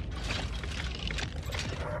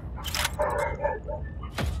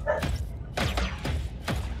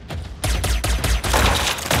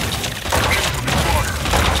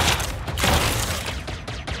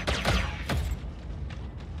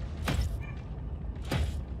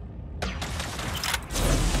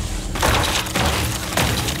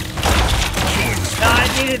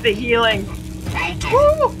 I needed the healing. Well done.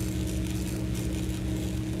 Woo!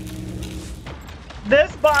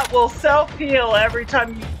 This bot will self-heal every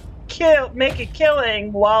time you make a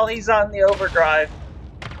killing while he's on the overdrive.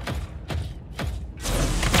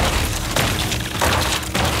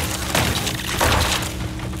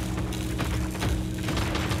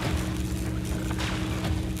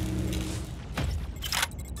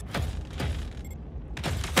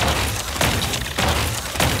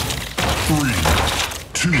 Three,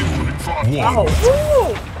 two, one. Oh!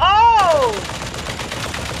 Woo! Oh!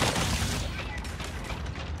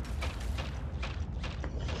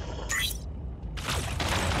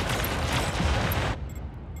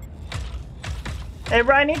 Hey,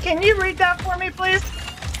 Ronnie, can you read that for me, please?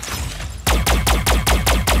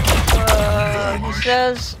 He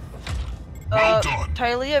says, Well done.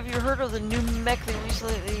 Tylia, have you heard of the new mech they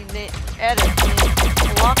recently added?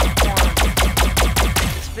 The block horn.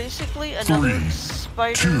 It's basically another 3,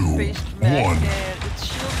 spider-based 2, mech, 1. and its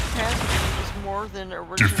shield capacity is more than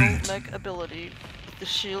original Defeat. mech ability. The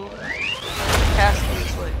shield capacity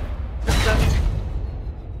is like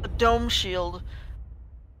a dome shield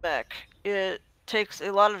mech. It takes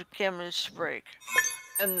a lot of damage to break.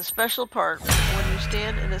 And the special part, when you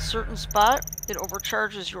stand in a certain spot, it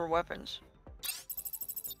overcharges your weapons.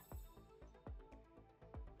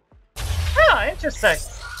 Oh, interesting.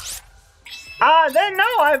 Then no,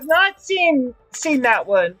 I've not seen that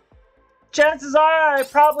one. Chances are I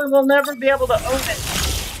probably will never be able to own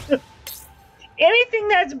it. Anything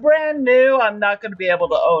that's brand new, I'm not going to be able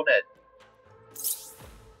to own it.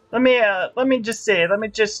 Let me just see. Let me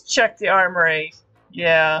just check the armory.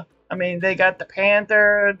 Yeah, I mean they got the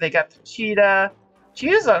Panther, they got the Cheetah.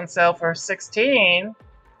 Cheetah's on sale for 16,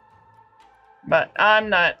 but I'm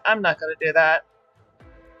not going to do that.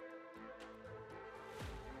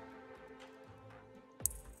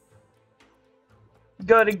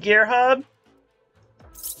 Go to Gear Hub.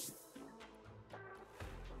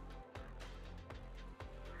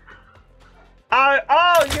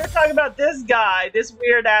 Oh, you're talking about this guy, this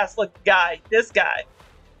weird ass look guy, this guy.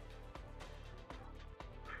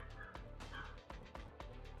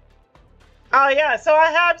 Oh yeah, so I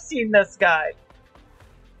have seen this guy.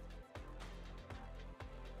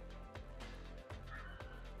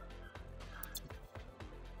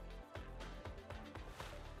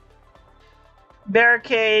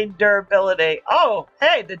 Barricade durability. Oh,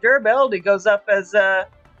 hey, the durability goes up as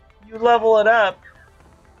you level it up.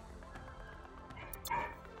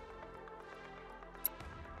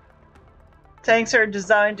 Tanks are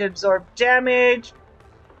designed to absorb damage,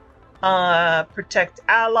 protect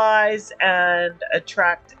allies, and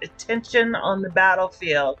attract attention on the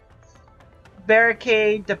battlefield.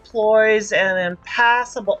 Barricade deploys an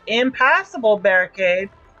impassable barricade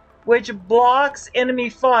which blocks enemy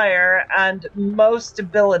fire and most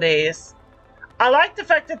abilities. I like the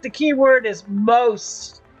fact that the keyword is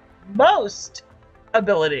most. Most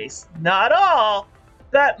abilities. Not all,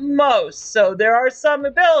 but most. So there are some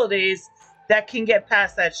abilities that can get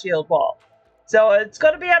past that shield wall. So it's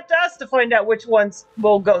going to be up to us to find out which ones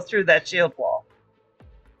will go through that shield wall.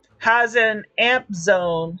 Has an amp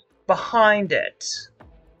zone behind it,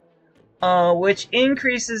 which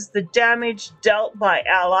increases the damage dealt by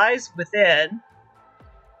allies within.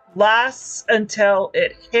 Lasts until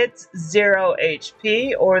it hits 0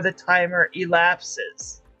 HP or the timer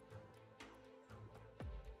elapses.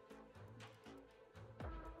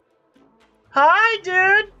 Hi,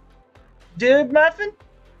 dude! Dude Muffin?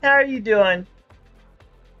 How are you doing?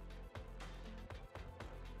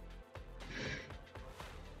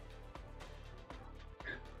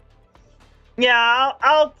 Yeah,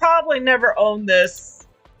 I'll probably never own this.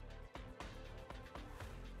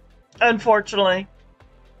 Unfortunately.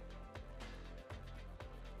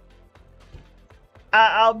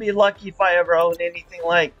 I'll be lucky if I ever own anything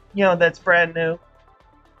like, you know, that's brand new.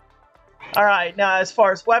 Alright, now as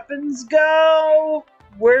far as weapons go,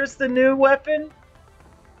 where's the new weapon?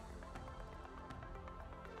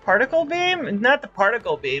 Particle beam? Not the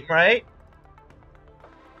particle beam, right?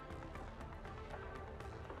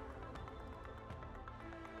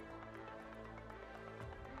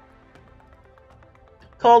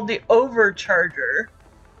 Called the Overcharger.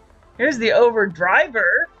 Here's the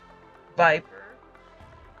Overdriver. Viper.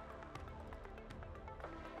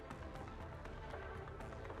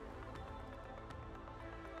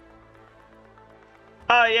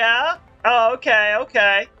 Oh, yeah? Oh, okay,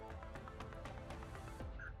 okay.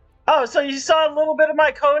 Oh, so you saw a little bit of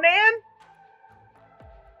my Conan?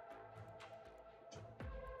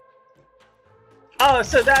 Oh,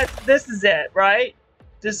 so this is it, right?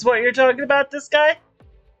 This is what you're talking about, this guy?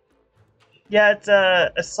 Yeah, it's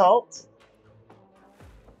assault.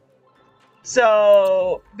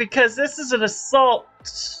 So, because this is an assault,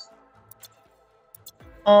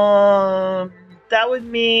 that would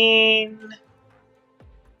mean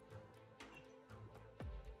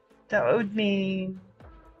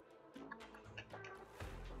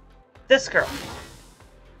this girl.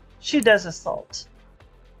 She does assault.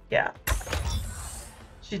 Yeah.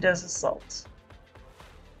 She does assault.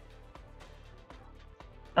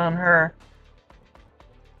 On her.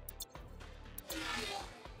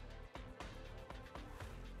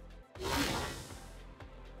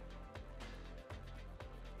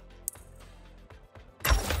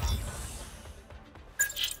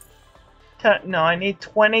 No, I need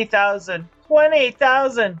 20,000.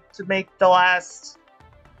 20,000 to make the last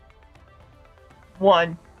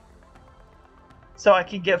one. So I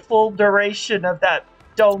can get full duration of that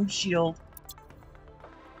dome shield.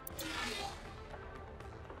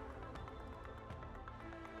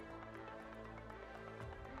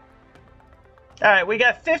 Alright, we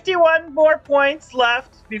got 51 more points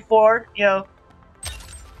left before, you know.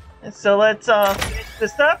 And so let's finish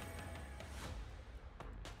this up.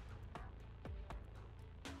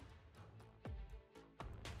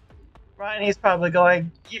 Ronnie's probably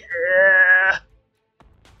going, yeah.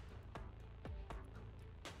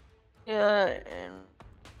 Yeah, and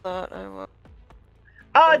thought I was.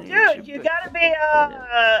 Oh, dude, you gotta be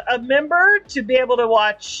a member to be able to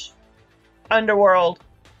watch Underworld.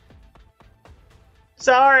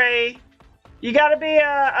 Sorry. You gotta be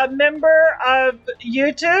a member of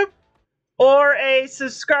YouTube or a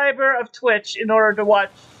subscriber of Twitch in order to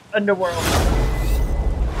watch Underworld.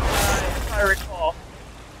 If I recall.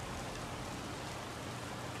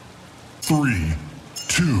 3,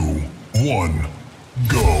 2, 1,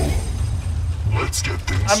 go. Let's get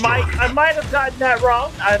things started. I might have gotten that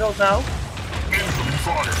wrong. I don't know. Enemy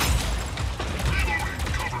fire.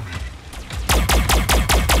 Reloading. Cover me.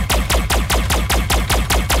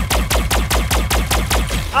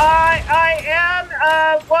 I am.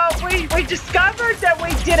 Well, we discovered that we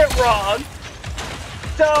did it wrong.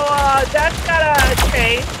 So that's gotta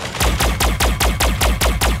change.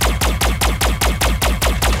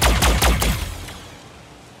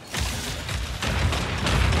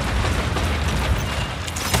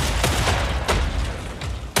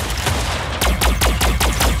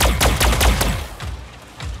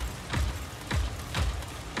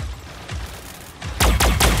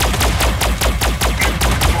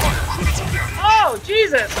 Oh,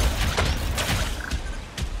 Jesus!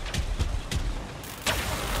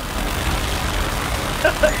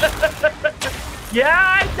 Yeah,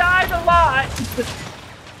 I died a lot.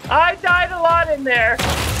 I died a lot in there.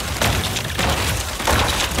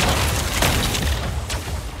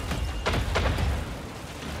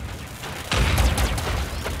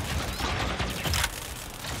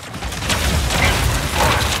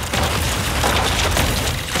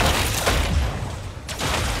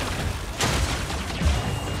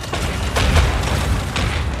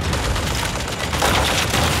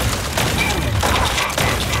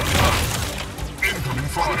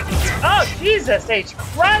 Jesus H.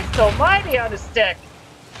 Christ almighty on a stick.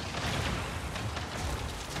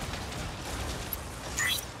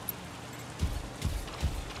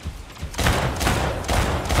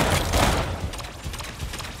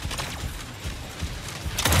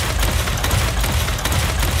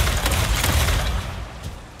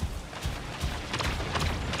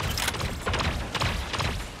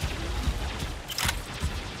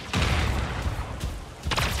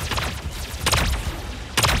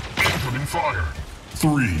 Incoming fire. 3,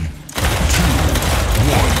 2, 1.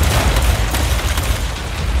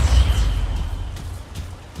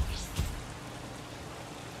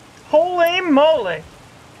 Holy moly.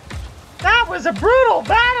 That was a brutal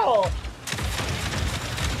battle.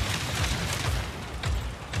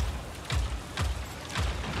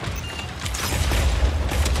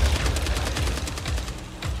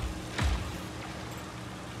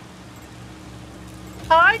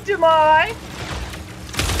 Hi, Demai.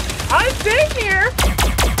 I've been here.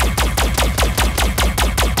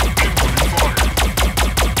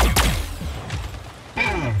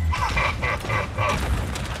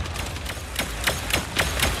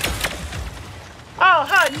 Oh,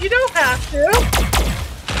 hun, you don't have to.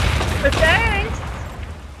 But thanks.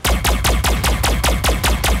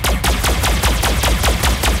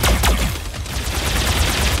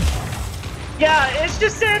 Yeah, it's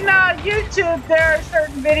just in YouTube, there are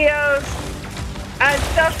certain videos and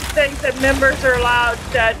stuff, things that members are allowed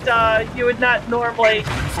that you would not normally.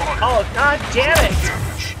 Oh, god damn it.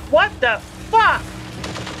 What the fuck?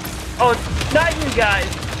 Oh, not you guys,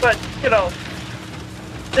 but, you know,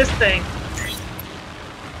 this thing.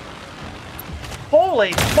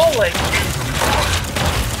 Holy moly.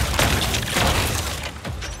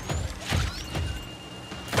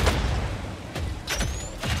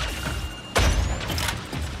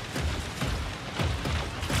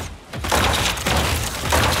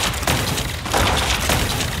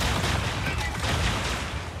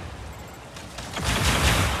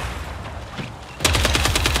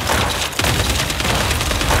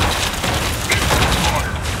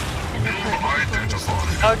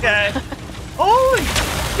 Okay. Holy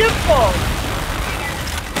shitballs!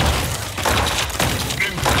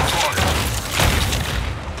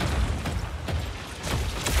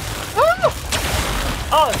 Oh!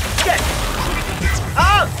 Oh shit!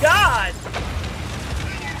 Oh god!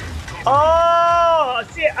 Oh,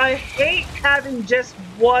 see, I hate having just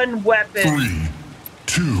one weapon. 3,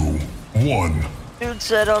 2, 1. Dude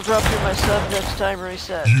said I'll drop you my sub next time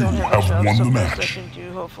reset. You Don't have a job won the someplace match. I can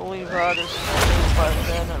do. Hopefully Rod is by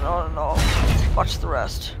then and on and all. Watch the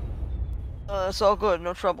rest. It's all good,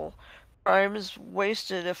 no trouble. Prime is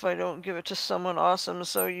wasted if I don't give it to someone awesome,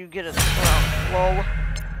 so you get it this round. Lol.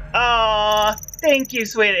 Aw, thank you,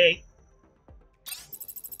 sweetie.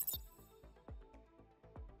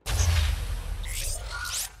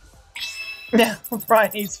 Yeah,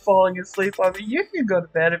 Ronnie's falling asleep on me. You can go to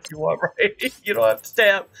bed if you want, right? You don't have to stay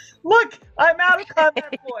up. Look, I'm out of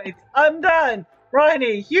combat points. I'm done.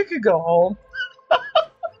 Ronnie, you can go home.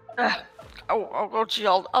 Oh, gee,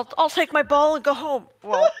 I'll take my ball and go home.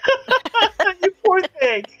 Well, You poor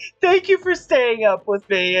thing. Thank you for staying up with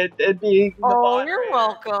me and being the oh, you're moderator.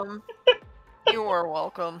 welcome. You are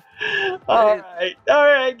welcome. All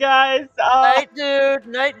right, guys. Night, dude.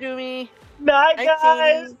 Night, Doomy. Night, Night,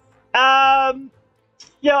 guys. team. As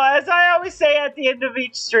I always say at the end of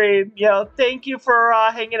each stream, thank you for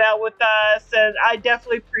hanging out with us, and I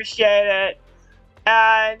definitely appreciate it.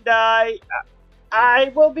 And I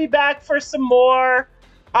will be back for some more.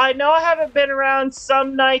 I know I haven't been around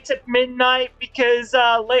some nights at midnight because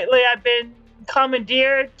lately I've been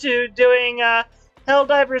commandeered to doing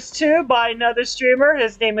Helldivers 2 by another streamer.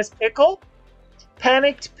 His name is Pickle.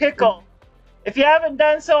 Panicked Pickle. If you haven't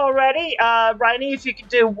done so already, Riney, if you could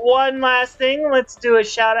do one last thing, let's do a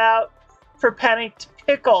shout out for Panicked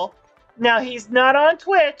Pickle. Now, he's not on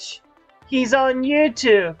Twitch. He's on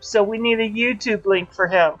YouTube, so we need a YouTube link for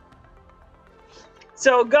him.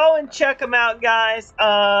 So go and check him out, guys.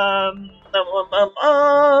 Let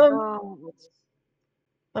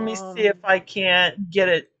me see if I can't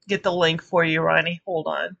get the link for you, Ronnie. Hold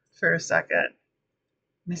on for a second.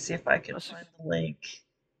 Let me see if I can find the link.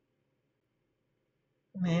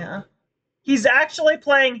 Yeah. He's actually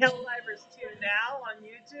playing Helldivers 2 now on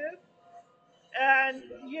YouTube. And,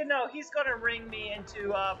 he's going to ring me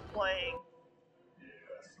into playing.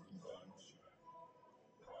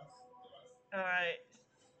 Alright.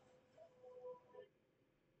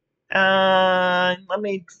 Let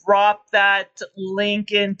me drop that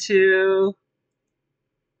link into...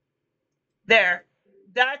 There.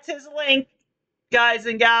 That's his link, guys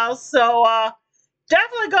and gals. So,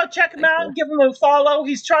 definitely go check him Thank out you. and give him a follow.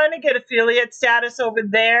 He's trying to get affiliate status over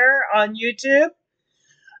there on YouTube.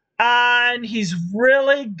 And he's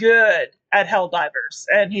really good at Helldivers.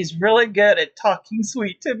 And he's really good at talking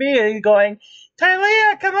sweet to me and going,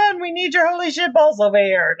 Tylia, come on, we need your holy shit balls over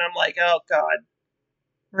here. And I'm like, oh god.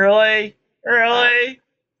 Really? Really?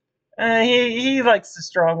 He likes to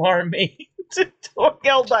strong arm me to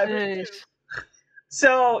Helldivers. Jeez.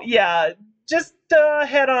 So yeah, just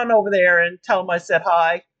head on over there and tell him I said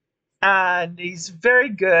hi. And he's very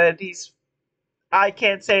good. I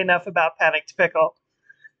can't say enough about Panicked Pickle.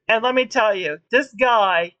 And let me tell you, this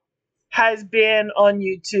guy has been on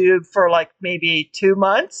YouTube for like maybe 2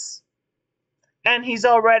 months. And he's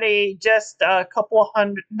already just a couple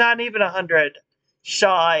hundred, not even 100,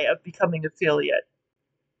 shy of becoming affiliate.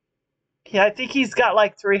 Yeah, I think he's got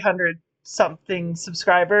like 300 something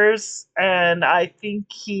subscribers. And I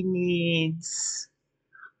think he needs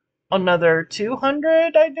another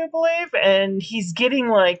 200, I do believe. And he's getting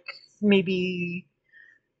like maybe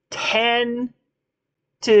 10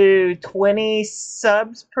 to 20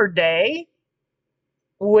 subs per day,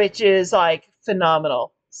 which is like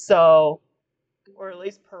phenomenal. So, or at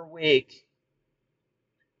least per week.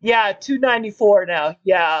 Yeah, 294 now.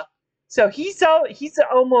 Yeah. So he's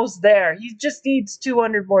almost there. He just needs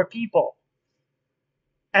 200 more people.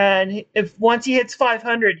 And if once he hits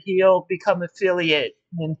 500, he'll become affiliate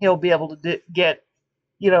and he'll be able to get,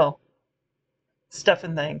 stuff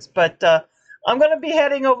and things. But I'm going to be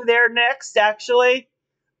heading over there next, actually.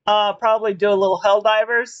 Probably do a little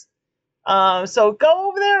Helldivers. So go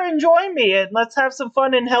over there and join me, and let's have some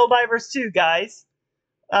fun in Helldivers too, guys.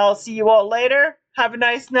 I'll see you all later. Have a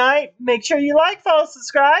nice night. Make sure you like, follow,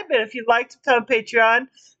 subscribe, and if you'd like to become Patreon,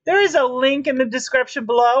 there is a link in the description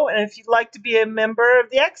below, and if you'd like to be a member of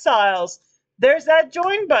the Exiles, there's that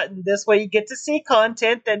join button. This way you get to see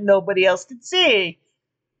content that nobody else can see.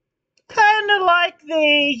 Kind of like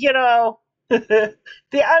the,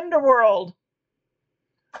 the Underworld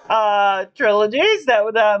trilogies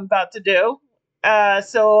that I'm about to do.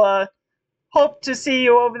 So hope to see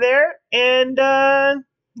you over there. And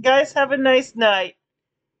guys, have a nice night.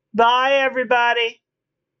 Bye, everybody.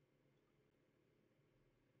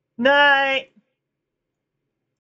 Night.